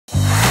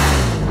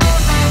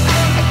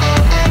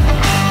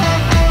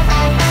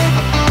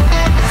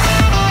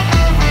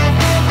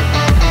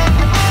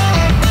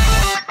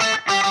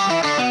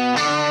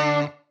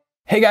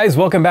Hey guys,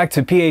 welcome back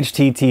to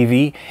PHT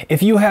TV.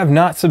 If you have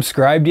not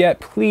subscribed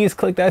yet, please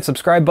click that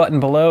subscribe button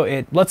below.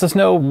 It lets us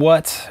know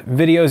what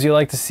videos you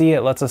like to see.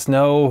 It lets us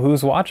know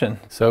who's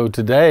watching. So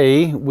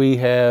today we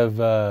have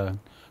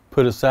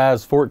put a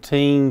size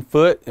 14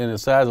 foot and a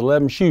size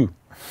 11 shoe.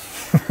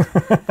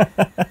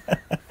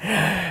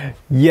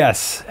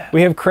 Yes,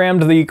 we have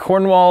crammed the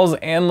Cornwalls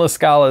and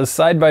LaScalas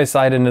side by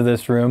side into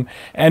this room,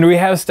 and we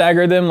have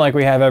staggered them like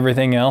we have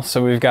everything else.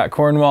 So we've got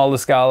Cornwall,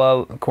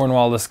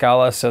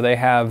 LaScala, so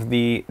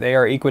they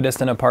are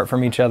equidistant apart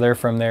from each other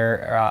from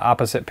their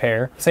opposite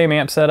pair. Same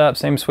amp setup,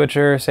 same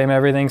switcher, same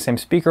everything, same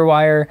speaker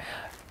wire.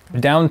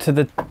 Down to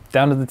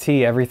the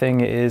T,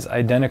 everything is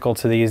identical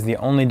to these. The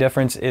only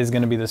difference is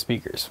going to be the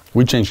speakers.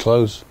 We changed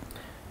clothes.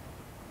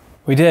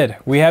 We did.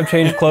 We have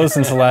changed clothes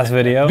since the last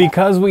video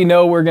because we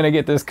know we're going to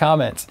get this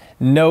comment.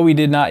 No, we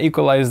did not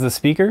equalize the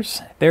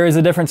speakers. There is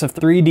a difference of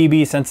 3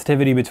 dB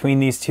sensitivity between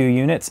these two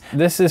units.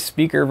 This is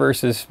speaker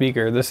versus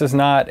speaker. This is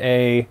not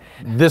a...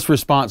 This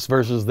response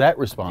versus that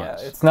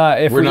response. Yeah, it's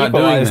not, if we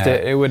equalized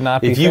it, it would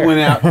not be fair. If you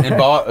went out and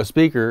bought a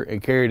speaker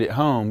and carried it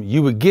home,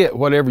 you would get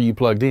whatever you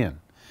plugged in.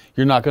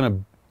 You're not going to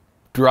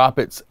drop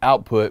its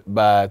output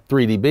by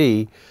 3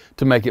 dB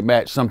to make it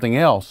match something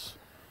else.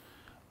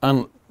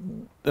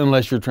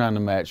 Unless you're trying to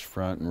match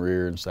front and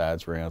rear and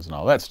side surrounds and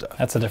all that stuff.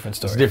 That's a different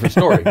story. It's a different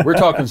story. We're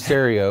talking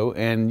stereo,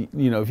 and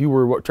you know, if you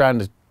were trying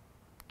to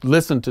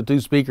listen to two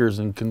speakers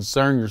and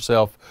concern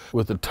yourself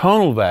with the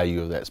tonal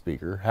value of that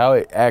speaker, how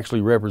it actually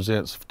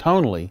represents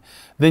tonally,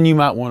 then you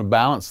might want to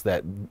balance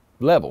that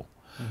level.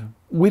 Mm-hmm.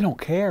 We don't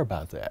care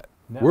about that.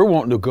 No. We're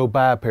wanting to go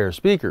buy a pair of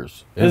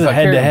speakers. This is a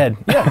head-to-head.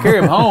 Yeah,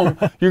 carry them home.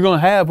 You're going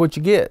to have what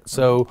you get.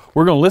 So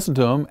we're going to listen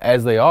to them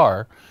as they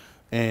are,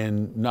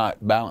 and not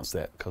balance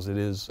that, because it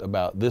is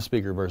about this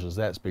speaker versus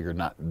that speaker,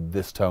 not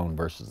this tone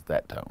versus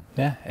that tone.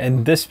 Yeah,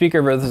 and this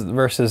speaker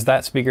versus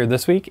that speaker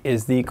this week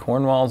is the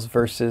Cornwalls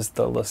versus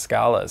the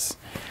LaScalas.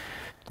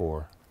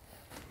 4.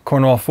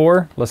 Cornwall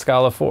 4,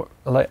 LaScala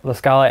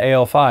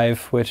AL5,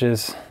 which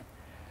is...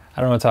 I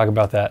don't want to talk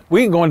about that.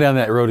 We ain't going down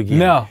that road again.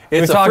 No.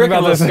 It's a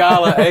freaking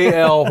LaScala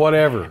AL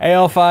whatever.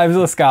 AL5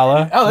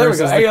 LaScala. Oh, there we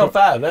go.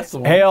 AL5, that's the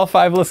one.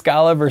 AL5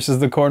 LaScala versus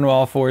the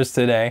Cornwall 4s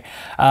today.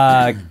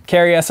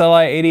 Carry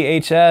SLI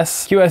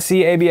 80HS,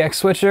 QSC ABX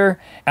switcher,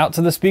 out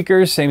to the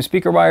speakers, same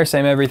speaker wire,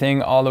 same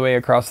everything, all the way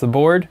across the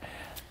board.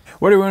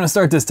 Where do we want to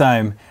start this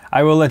time?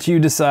 I will let you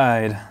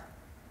decide.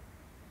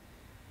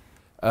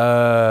 Well,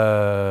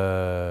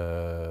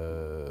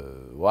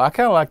 I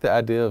kind of like the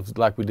idea of,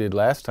 like we did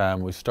last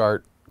time, we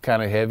start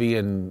kind of heavy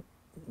and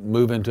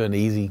move into an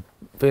easy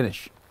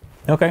finish.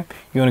 Okay,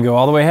 you want to go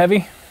all the way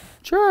heavy?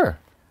 Sure.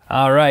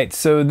 All right,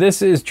 so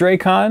this is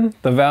Draekon,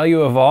 the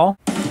value of all.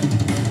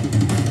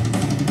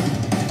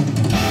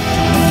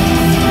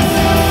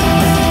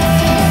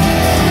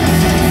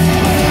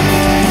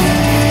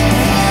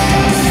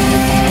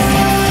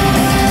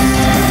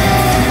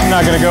 I'm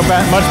not going to go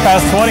much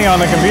past 20 on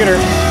the computer.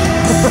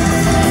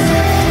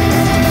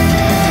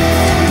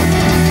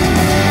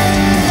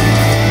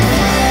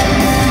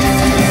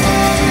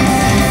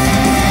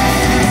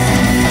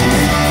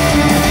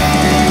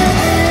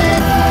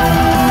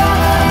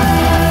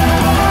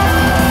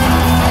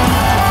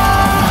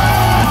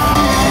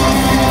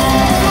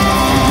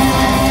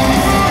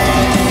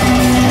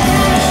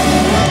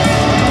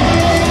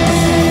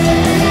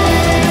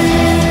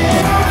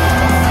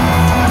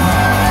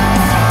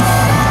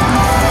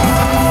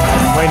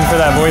 For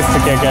that voice to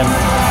kick in.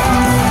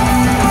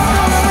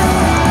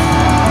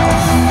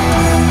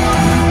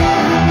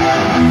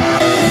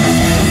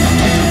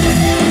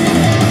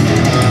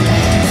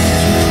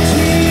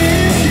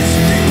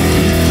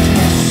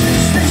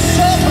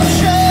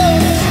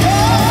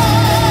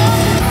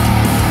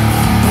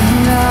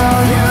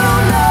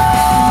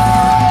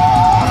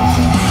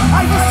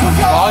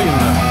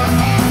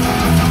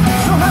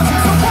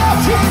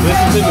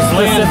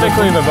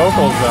 Specifically the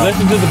vocals, though.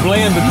 Listen to the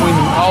blend between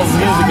all the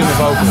music and the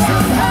vocals.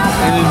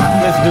 And then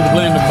listen to the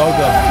blend of both of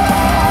them.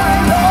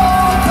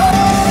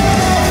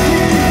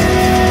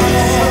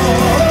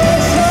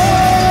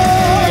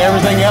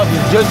 Everything else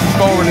is just as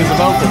forward as the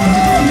vocals.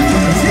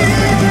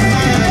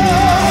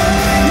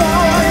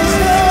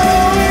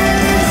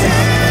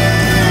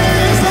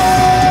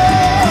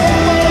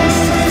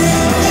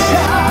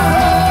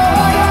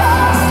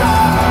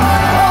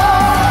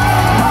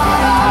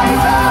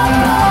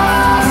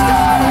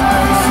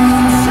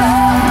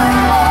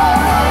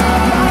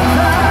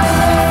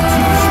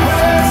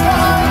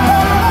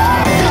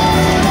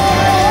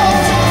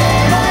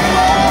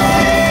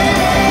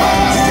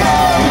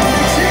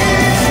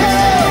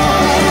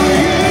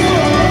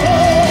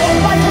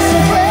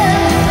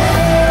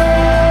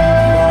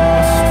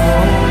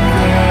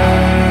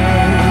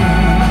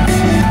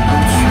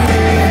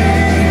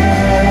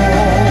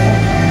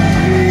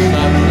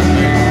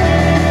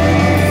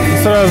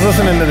 So I was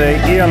listening to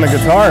the E on the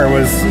guitar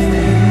was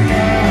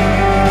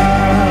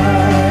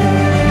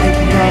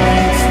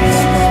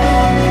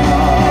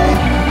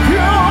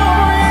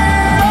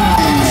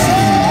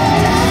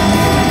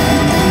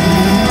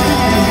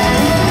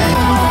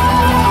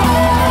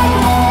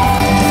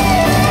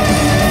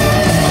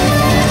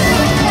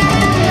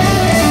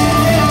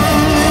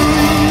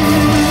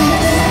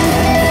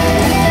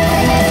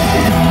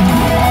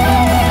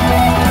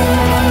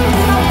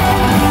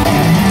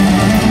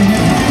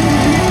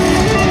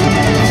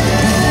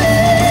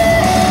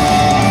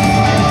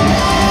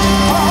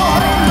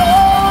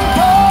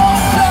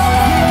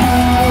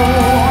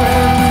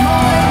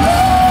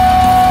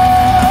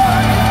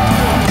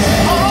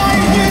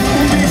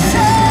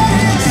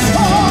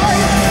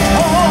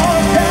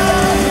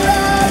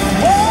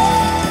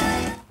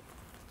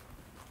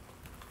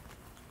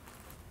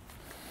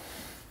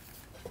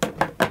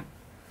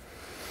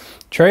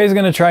Trey is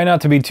going to try not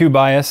to be too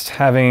biased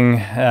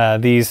having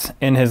these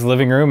in his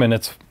living room, and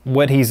it's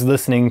what he's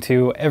listening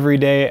to every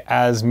day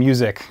as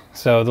music.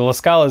 So the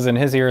LaScalas in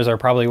his ears are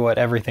probably what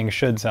everything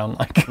should sound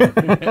like.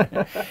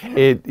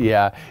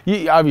 Yeah.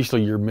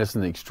 Obviously, you're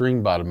missing the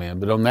extreme bottom end,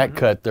 but on that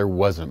cut, there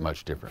wasn't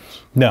much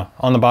difference. No,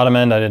 on the bottom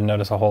end, I didn't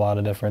notice a whole lot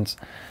of difference.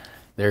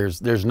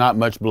 There's not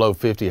much below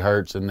 50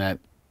 hertz in that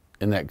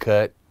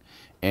cut,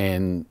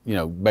 and you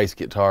know, bass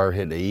guitar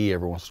hit the E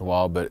every once in a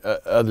while, but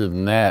other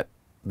than that,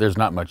 there's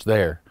not much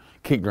there.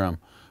 Kick drum,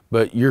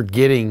 but you're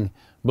getting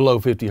below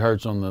 50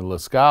 hertz on the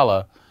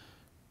LaScala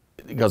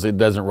because it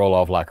doesn't roll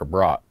off like a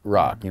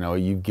rock. You know,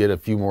 you get a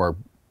few more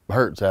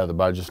hertz out of the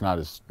body, just not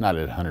at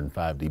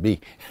 105 dB.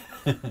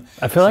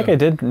 I feel like I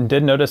did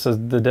notice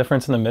the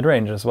difference in the mid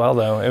range as well,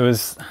 though.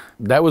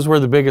 That was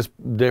where the biggest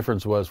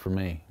difference was for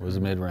me, was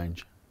the mid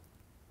range.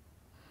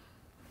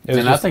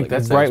 And I think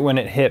that's right when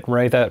it hit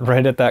right at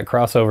that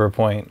crossover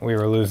point, we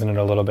were losing it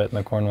a little bit in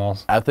the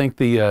Cornwalls. I think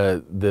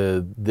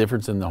the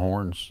difference in the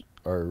horns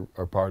are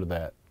part of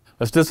that.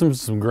 Let's do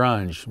some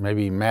grunge,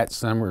 maybe Matt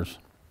Sommers.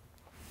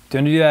 Do you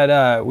want to do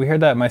that? We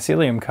heard that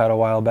mycelium cut a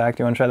while back.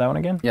 Do you want to try that one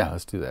again? Yeah,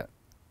 let's do that.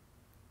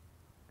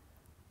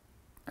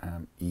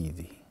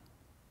 Easy,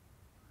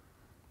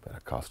 but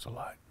it costs a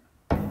lot.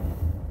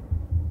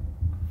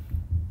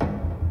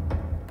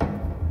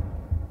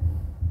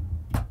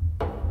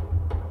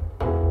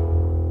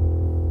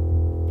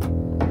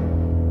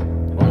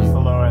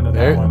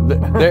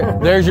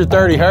 There's your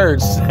 30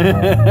 hertz.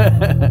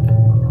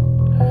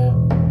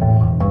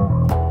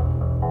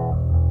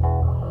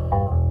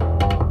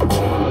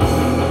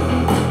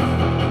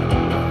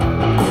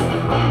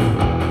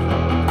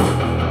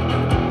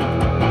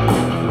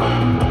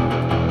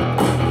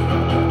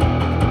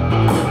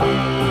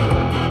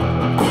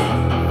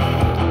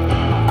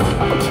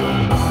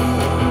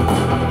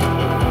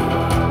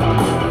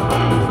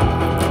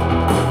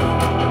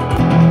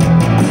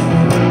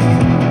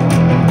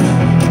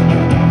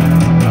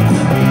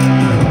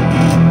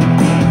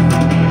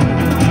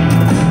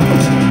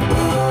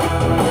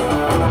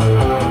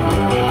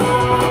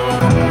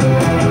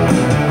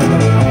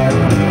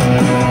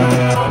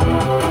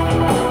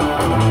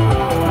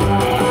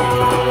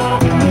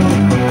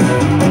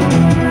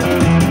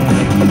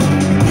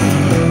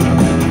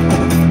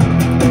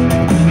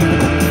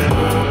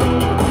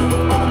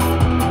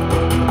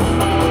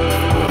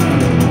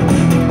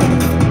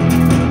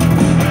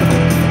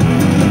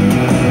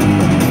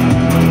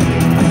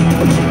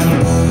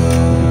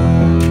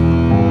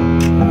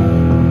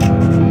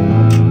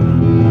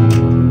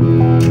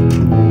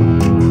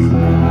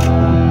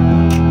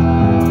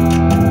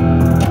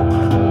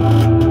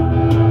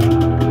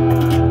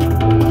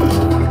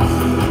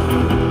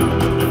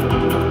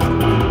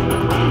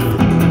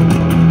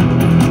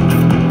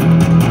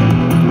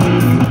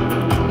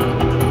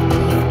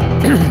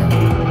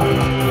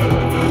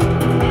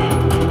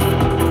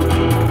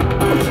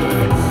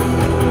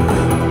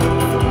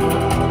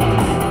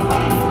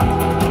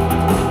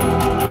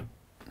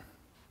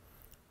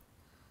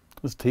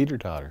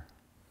 Teeter-totter.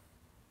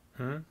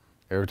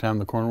 Every time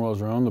the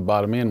Cornwalls were on, the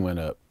bottom end went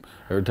up.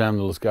 Every time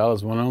the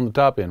LaScalas went on, the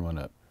top end went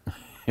up.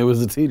 It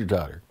was a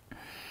teeter-totter.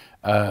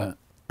 You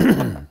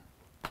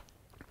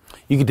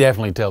could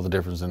definitely tell the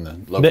difference in the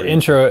low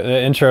frequency.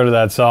 The intro to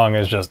that song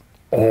is just,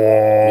 oh.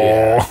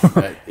 Yeah,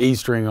 that E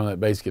string on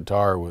that bass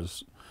guitar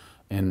was,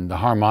 and the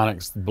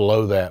harmonics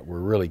below that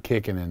were really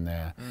kicking in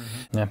there.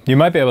 Yeah, you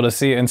might be able to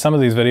see in some of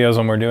these videos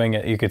when we're doing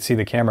it, you could see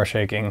the camera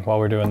shaking while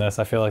we're doing this.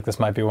 I feel like this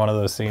might be one of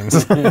those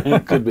scenes.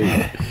 Could be.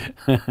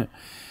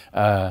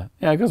 Yeah,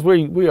 because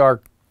we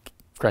are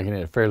cranking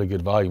at a fairly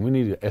good volume. We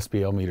need an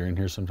SPL meter in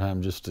here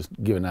sometime just to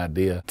give an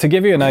idea. To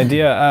give you an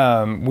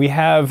idea, we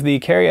have the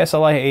Carry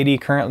SLI 80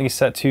 currently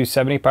set to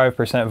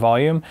 75%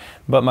 volume,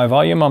 but my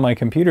volume on my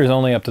computer is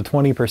only up to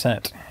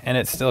 20%, and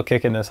it's still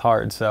kicking this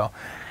hard. So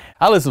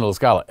I listen to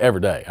LaScala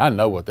every day. I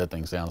know what that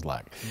thing sounds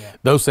like. Yeah.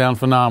 Those sound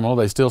phenomenal.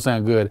 They still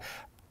sound good.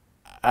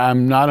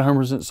 I'm not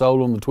 100%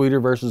 sold on the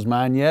tweeter versus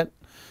mine yet.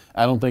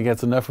 I don't think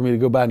that's enough for me to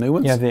go buy new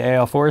ones. Yeah, the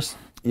AL4s?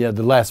 Yeah,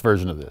 the last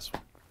version of this.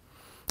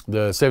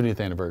 The 70th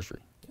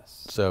anniversary.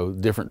 Yes. So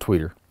different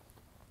tweeter.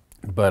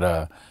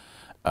 But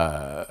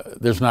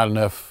there's not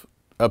enough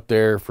up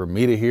there for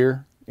me to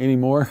hear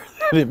anymore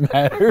that it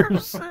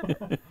matters.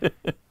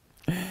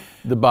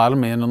 The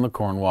bottom end on the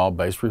Cornwall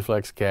bass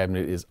reflex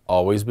cabinet has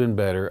always been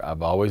better.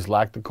 I've always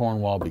liked the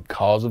Cornwall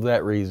because of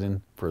that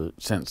reason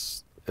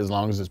since as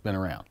long as it's been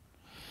around.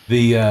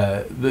 The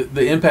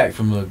impact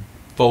from the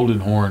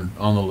folded horn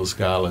on the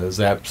LaScala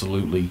is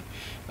absolutely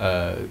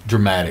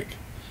dramatic,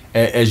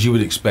 as you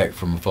would expect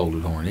from a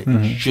folded horn.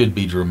 It should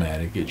be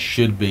dramatic. It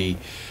should be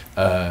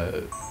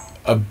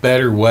a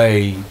better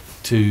way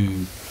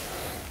to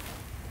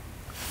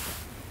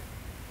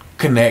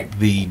connect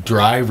the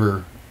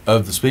driver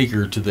of the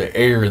speaker to the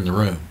air in the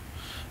room.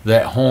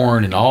 That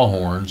horn and all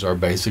horns are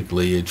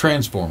basically a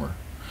transformer.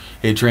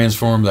 It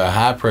transforms the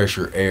high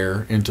pressure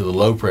air into the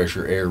low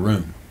pressure air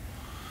room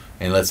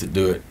and lets it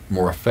do it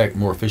more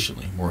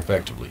efficiently, more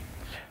effectively.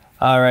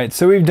 All right,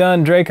 so we've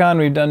done Draekon,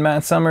 we've done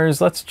Matt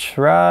Sommers. Let's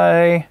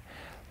try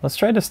Let's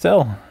try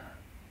Distill.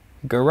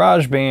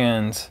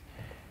 GarageBand.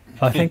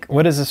 I think,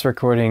 what is this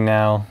recording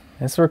now?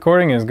 This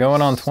recording is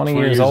going on 20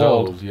 years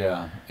old.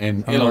 Yeah,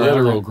 and in a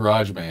literal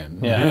garage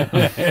band. Yeah.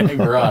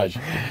 Garage.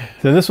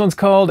 So this one's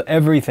called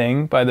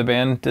Everything by the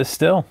band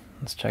Distill.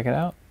 Let's check it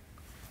out.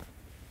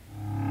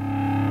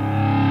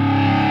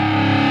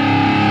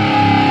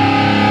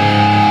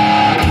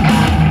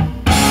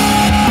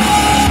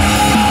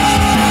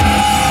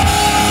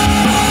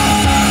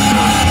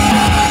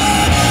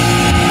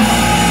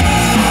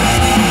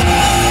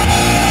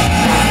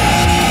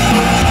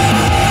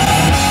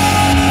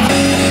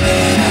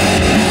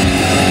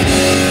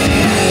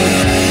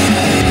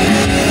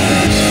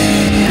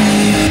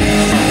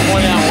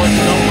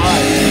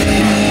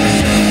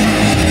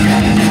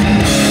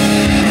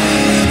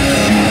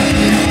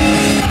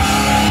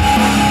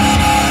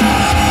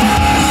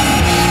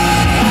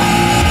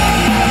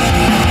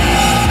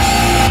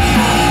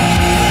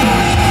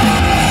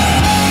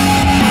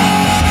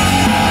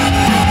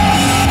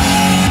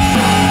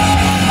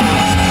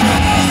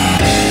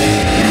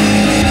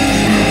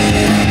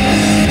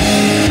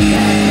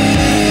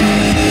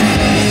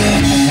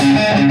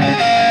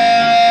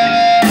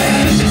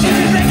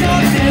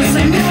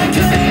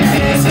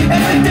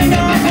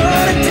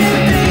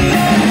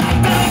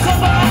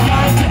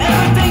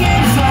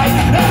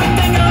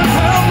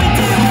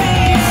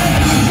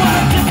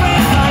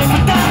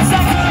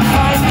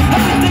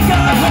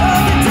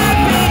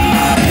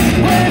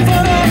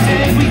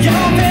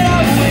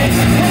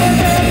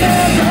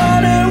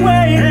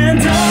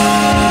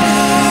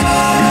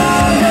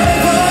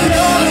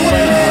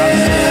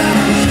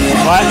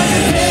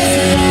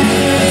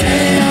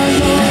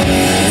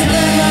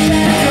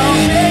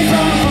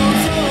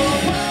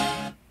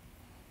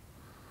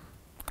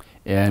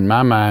 In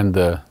my mind,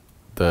 the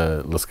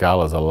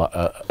LaScala is a lot,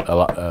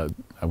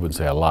 I wouldn't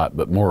say a lot,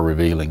 but more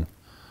revealing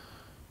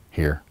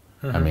here.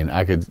 I mean,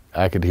 I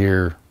could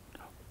hear,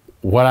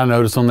 what I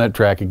noticed on that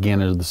track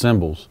again is the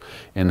cymbals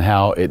and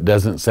how it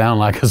doesn't sound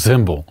like a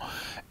cymbal.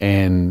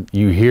 And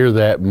you hear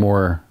that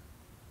more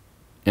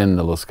in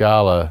the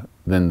LaScala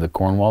than the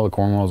Cornwall. The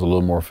Cornwall is a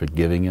little more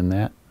forgiving in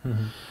that.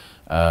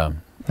 Not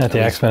the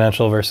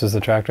exponential versus the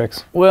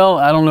tractrix? Well,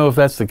 I don't know if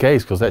that's the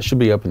case, because that should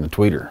be up in the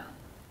tweeter.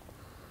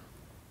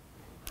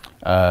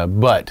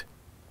 But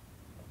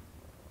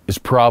it's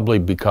probably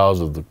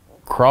because of the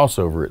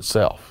crossover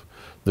itself,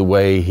 the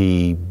way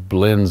he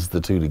blends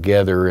the two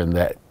together, and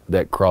that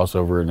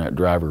crossover and that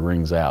driver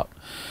rings out.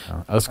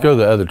 Let's go to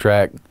the other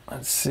track.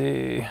 Let's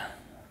see.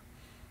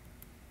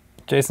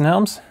 Jason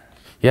Helms?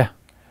 Yeah.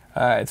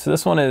 All right, so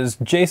this one is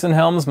Jason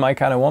Helms, My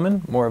Kind of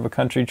Woman, more of a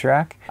country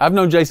track. I've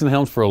known Jason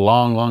Helms for a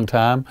long, long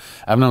time.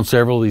 I've known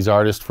several of these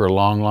artists for a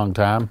long, long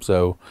time,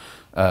 so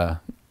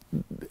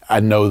I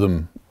know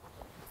them,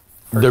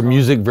 their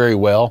music very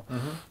well.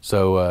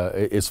 So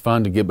it's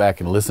fun to get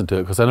back and listen to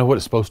it, because I know what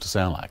it's supposed to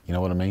sound like. You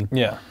know what I mean?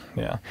 Yeah,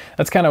 yeah.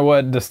 That's kind of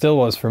what Distill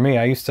was for me.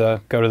 I used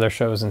to go to their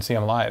shows and see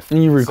them live.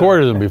 And you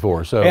recorded them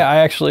before, so. Yeah, I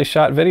actually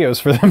shot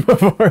videos for them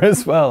before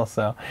as well,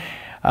 so.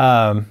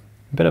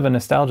 Bit of a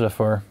nostalgia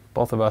for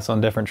both of us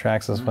on different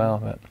tracks as well.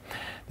 But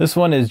this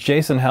one is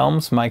Jason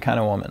Helms, My Kind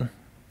of Woman.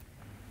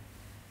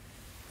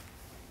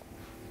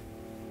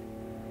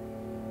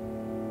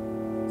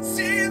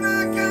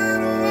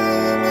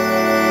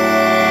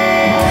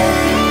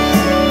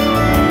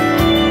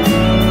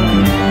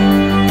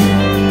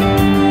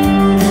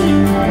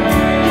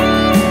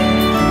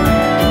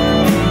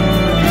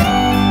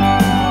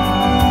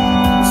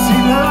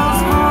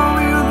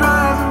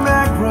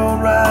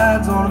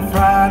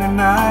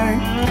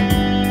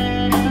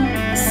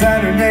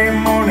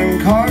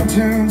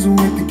 Cartoons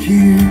with the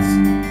kids.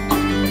 I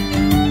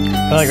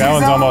feel like that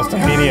one's almost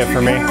immediate for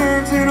me.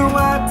 In a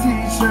white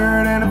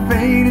t-shirt and a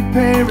faded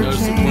pair of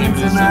jeans,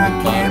 and I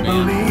can't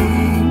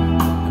believe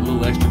a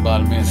little extra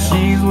bottom end.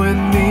 She's with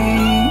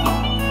me.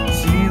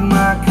 She's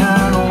my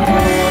kind of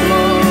woman.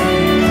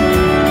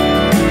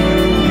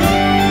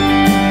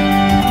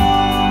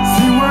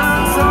 She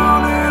works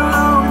all day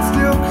long and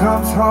still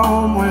comes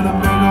home with a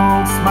big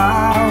old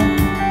smile,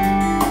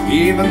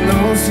 even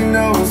though she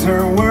knows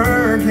her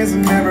work is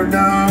never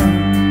done.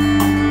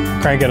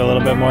 Crank it a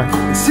little bit more.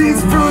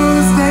 She's through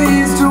the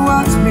stage to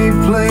watch me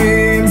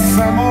play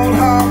some old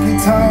honky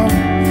tonk,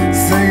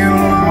 singing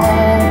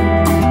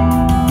along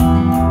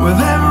with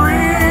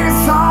every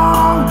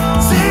song.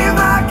 She's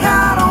my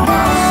kind of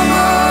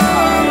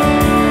woman,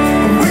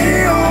 a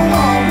real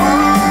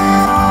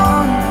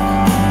woman,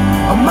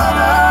 a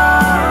mother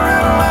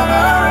and a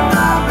lover and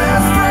my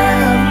best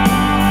friend.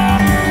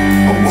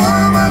 A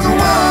woman's a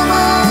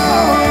woman,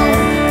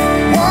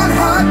 one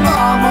hot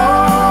mama.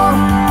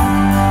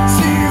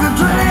 She's a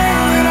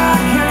dream that I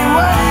can't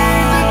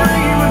wait to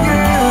dream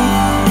again.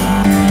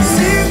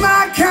 She's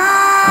my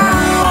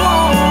kind of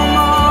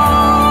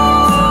woman.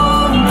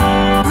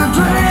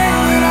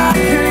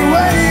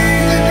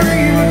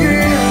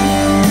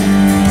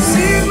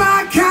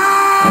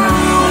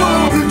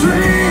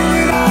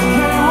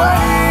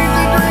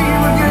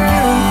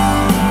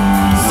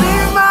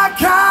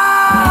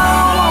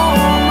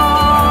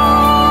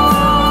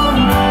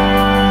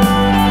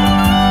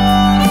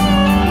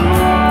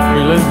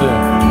 listen to it.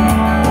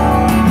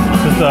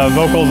 Just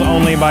vocals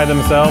only by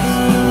themselves.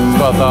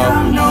 That's what I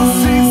thought. No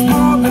seats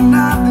more than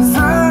I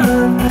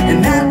deserve,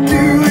 and I'd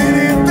do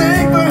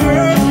anything for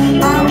her.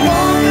 I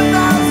walk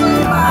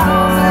 1,000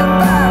 miles and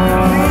back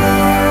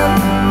again.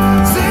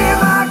 She's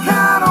my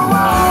kind of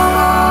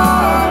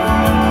woman,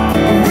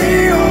 a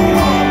real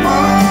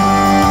woman,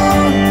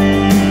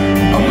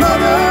 a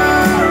mother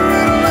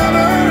and a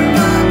lover and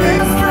my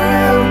best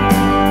friend.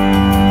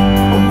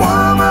 A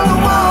woman,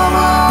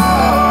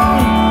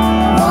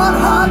 one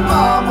hot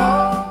mama.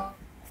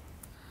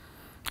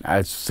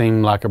 It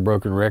seemed like a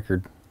broken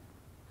record.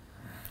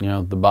 You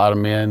know, the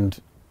bottom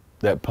end,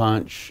 that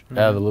punch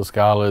out of the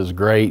LaScala is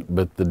great,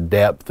 but the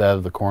depth out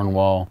of the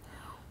Cornwall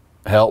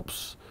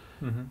helps.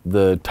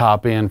 The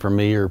top end for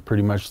me are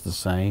pretty much the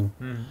same.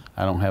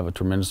 I don't have a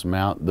tremendous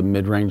amount. The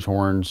mid-range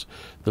horns,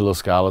 the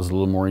LaScala is a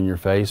little more in your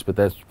face, but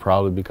that's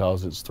probably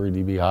because it's 3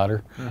 dB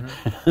hotter.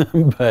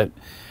 But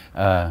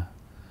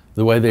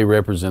the way they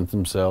represent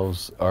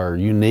themselves are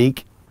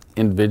unique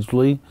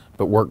individually,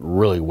 but work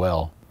really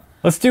well.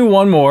 Let's do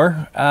one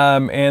more,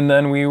 and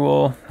then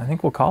I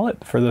think we'll call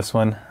it for this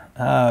one.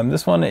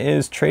 This one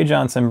is Trey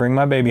Johnson, Bring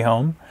My Baby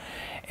Home.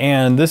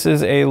 And this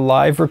is a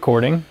live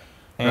recording,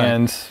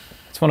 and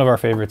it's one of our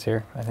favorites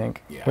here, I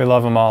think. Yeah. We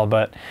love them all,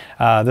 but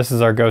this is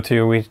our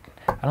go-to. I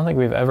don't think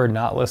we've ever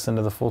not listened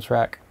to the full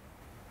track.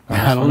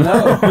 I don't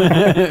know.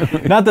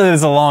 Not that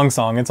it's a long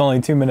song, it's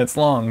only 2 minutes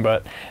long,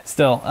 but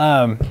still,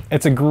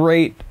 it's a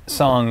great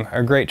song,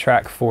 a great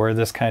track for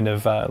this kind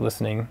of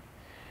listening.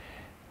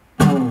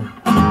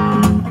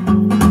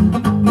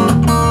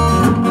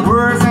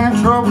 Worries and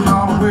troubles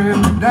all weigh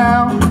me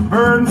down.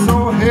 Burden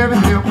so heavy,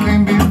 help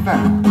can't be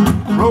found.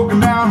 Broken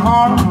down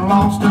heart, I'm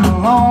lost and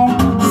alone.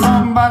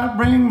 Somebody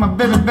bring my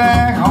baby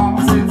back home.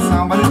 I said,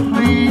 somebody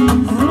please,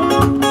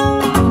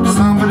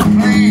 somebody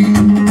please.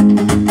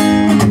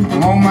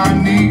 I'm on my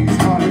knees,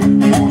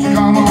 honey, won't you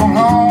come on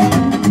home?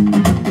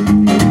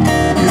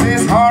 Yeah,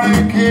 this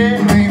heartache here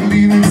ain't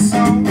leaving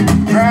soon.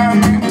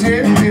 Drowning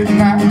till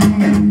midnight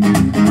afternoon.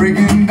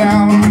 Breaking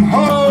down and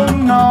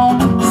holding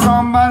on.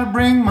 Somebody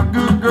bring my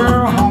good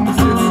girl home. I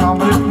said,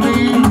 somebody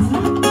please,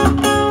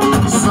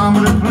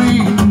 somebody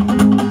please.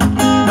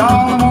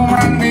 Darling, I'm on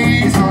my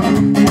knees, honey,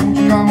 won't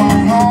you come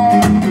on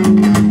home?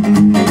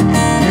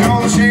 You know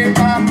the shape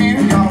I'm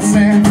in, y'all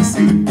sad to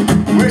see.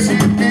 Wish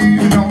you'd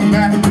been, don't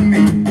matter to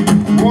me.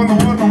 Wonder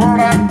what in the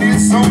world I did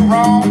so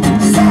wrong.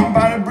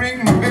 Somebody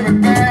bring my baby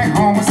back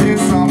home. I said,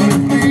 somebody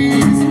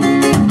please,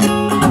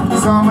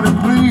 somebody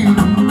please.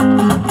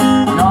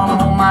 Y'all, I'm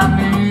on my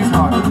knees,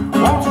 honey,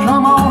 won't you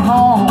come on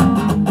home?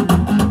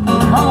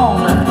 Come on,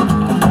 man.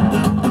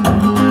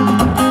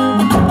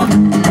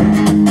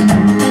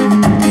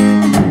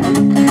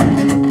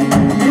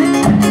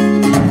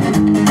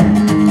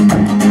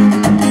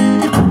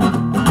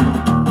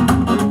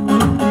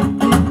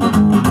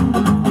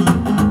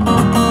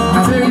 I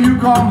said you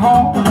come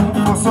home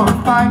for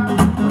some fight.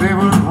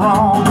 Whatever's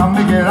wrong, I'll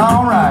make it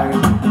alright.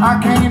 I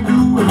can't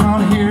do it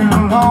on here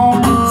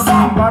alone.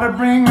 Somebody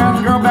bring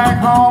that girl back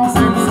home.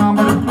 Said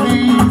somebody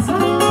please,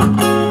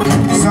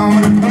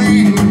 somebody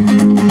please.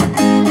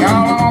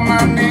 Y'all on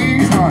my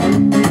knees,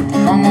 honey,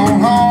 come on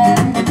home.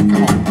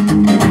 Come on.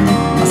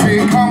 I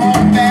said come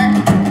on back.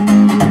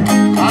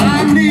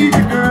 I need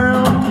you,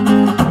 girl.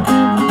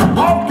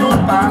 Walk your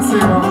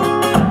bicycle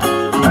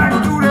back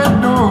through that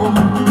door.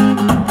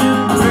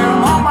 I said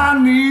I'm on my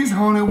knees,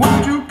 honey,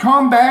 won't you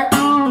come back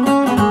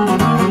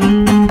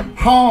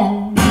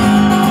home?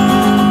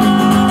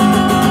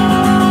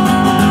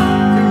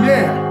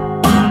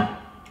 Yeah.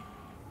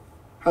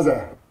 How's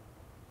that?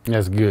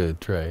 That's good,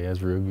 Trey.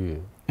 That's real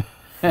good.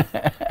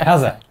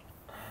 How's that?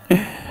 All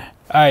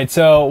right,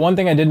 so one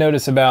thing I did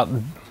notice about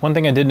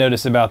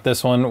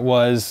this one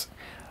was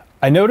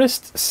I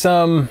noticed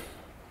some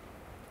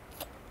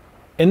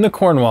in the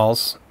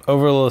Cornwalls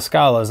over the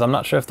LaScalas. I'm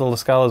not sure if the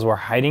LaScalas were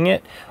hiding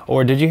it,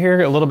 or did you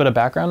hear a little bit of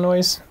background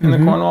noise in the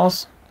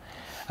Cornwalls?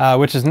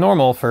 Which is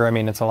normal for, I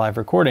mean, it's a live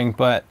recording,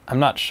 but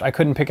I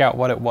couldn't pick out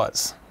what it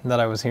was that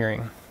I was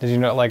hearing. Did you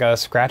know, like a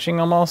scratching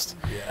almost?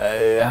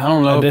 I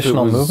don't know.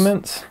 Additional if it was,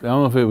 movements? I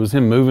don't know if it was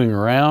him moving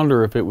around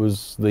or if it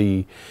was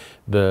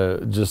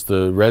just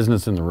the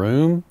resonance in the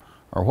room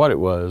or what it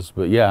was.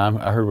 But yeah,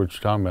 I heard what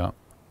you're talking about.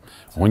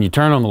 When you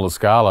turn on the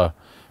LaScala,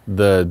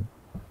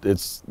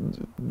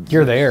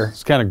 you're there.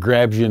 It kind of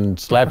grabs you and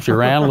slaps you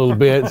around a little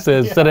bit.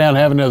 Says, "Sit down and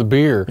have another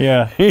beer."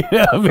 Yeah, you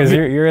know, because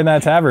you're in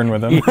that tavern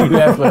with them. You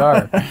definitely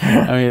are.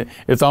 I mean,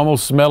 it's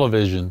almost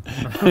smell-o-vision.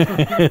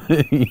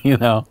 You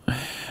know,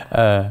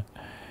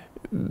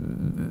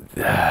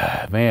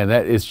 man,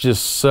 it's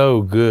just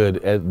so good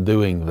at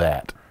doing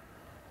that.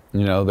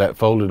 You know, that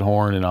folded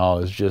horn and all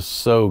is just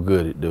so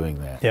good at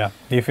doing that. Yeah,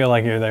 you feel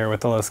like you're there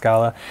with the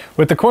LaScala,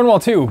 with the Cornwall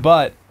too,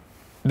 but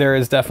there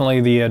is definitely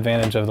the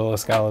advantage of the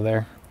LaScala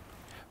there.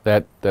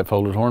 That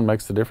folded horn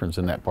makes the difference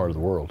in that part of the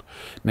world.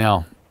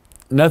 Now,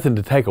 nothing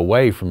to take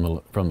away from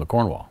the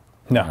Cornwall.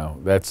 No, you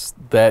know,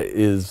 that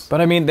is. But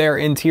I mean, they're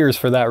in tears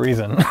for that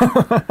reason.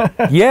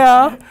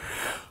 Yeah.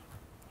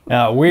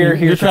 We're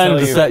here You're to trying tell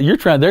to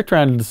decide. They're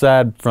trying to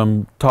decide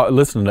from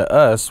listening to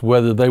us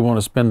whether they want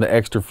to spend the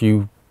extra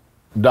few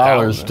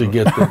dollars to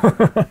get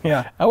the.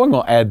 Yeah. I wasn't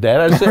going to add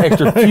that. I just said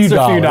extra few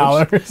Extra few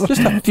dollars. dollars.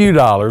 Just a few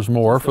dollars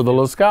more for the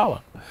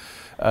LaScala.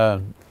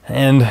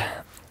 And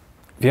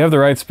if you have the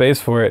right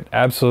space for it,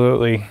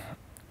 absolutely,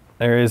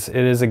 it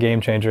is a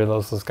game changer.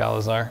 Those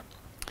LaScalas are.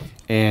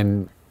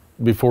 And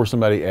before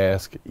somebody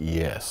asks,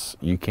 yes,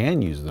 you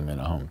can use them in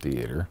a home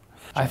theater.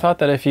 I thought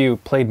that if you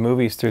played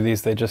movies through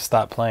these, they just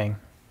stop playing.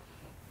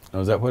 Oh,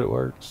 is that what it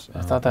works?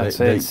 I thought that's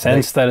it.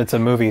 Sense that it's a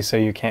movie, so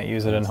you can't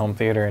use it in home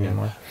theater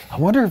anymore. I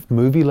wonder if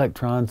movie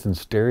electrons and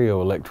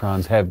stereo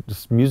electrons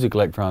music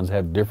electrons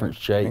have different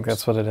shapes. I think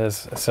that's what it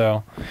is.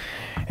 So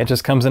it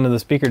just comes into the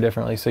speaker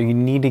differently. So you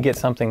need to get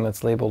something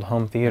that's labeled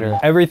home theater.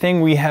 Everything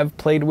we have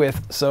played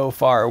with so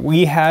far,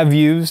 we have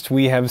used,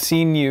 we have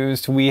seen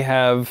used, we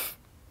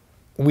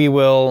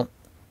will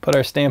put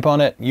our stamp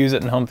on it, use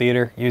it in home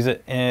theater, use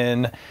it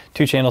in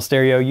 2-channel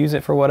stereo, use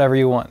it for whatever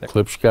you want.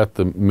 Clip's got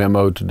the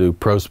memo to do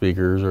pro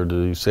speakers or to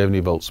do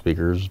 70-volt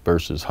speakers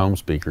versus home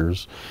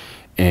speakers,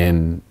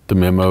 and the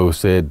memo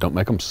said, don't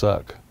make them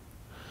suck.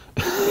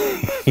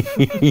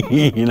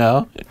 You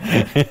know?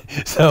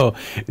 So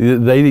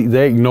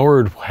they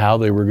ignored how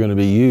they were going to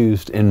be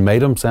used and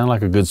made them sound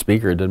like a good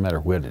speaker. It doesn't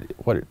matter what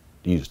it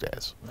used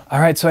as.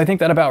 All right, so I think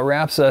that about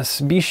wraps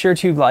us. Be sure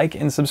to like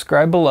and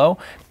subscribe below.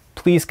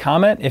 Please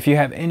comment if you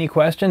have any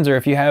questions or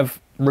if you have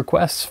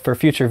requests for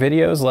future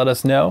videos, let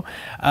us know.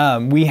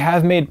 We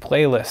have made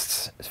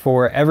playlists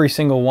for every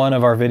single one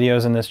of our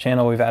videos in this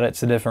channel. We've added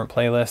to different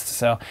playlists.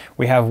 So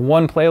we have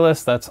one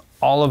playlist that's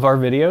all of our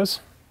videos.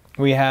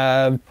 We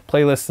have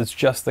playlists that's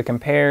just the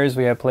compares.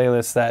 We have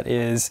playlists that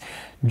is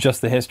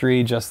just the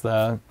history, just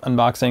the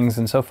unboxings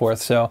and so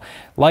forth. So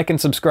like and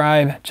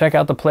subscribe, check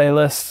out the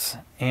playlists,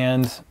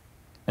 and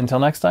until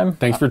next time.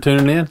 Thanks for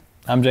tuning in.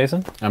 I'm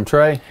Jason. I'm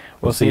Trey.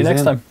 We'll see you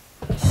next time.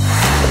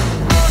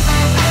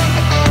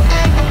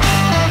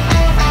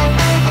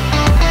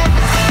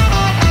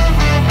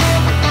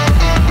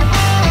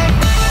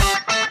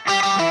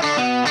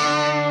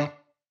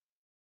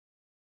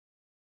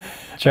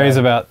 Trey's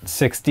about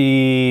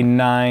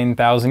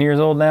 69,000 years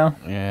old now.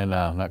 Yeah,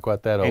 no, not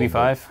quite that old.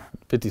 85?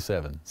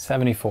 57.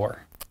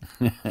 74.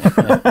 Ding,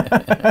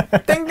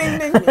 ding,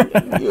 ding,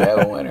 ding. You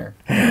have a winner.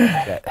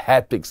 That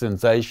haptic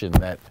sensation,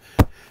 that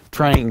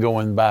train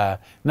going by.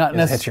 Not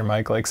Just hit your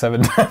mic like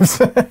 7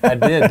 times. I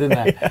did, didn't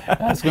I?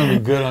 That's going to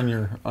be good on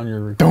your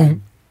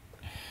recording.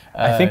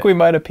 I think we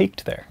might have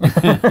peaked there.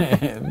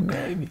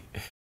 Maybe.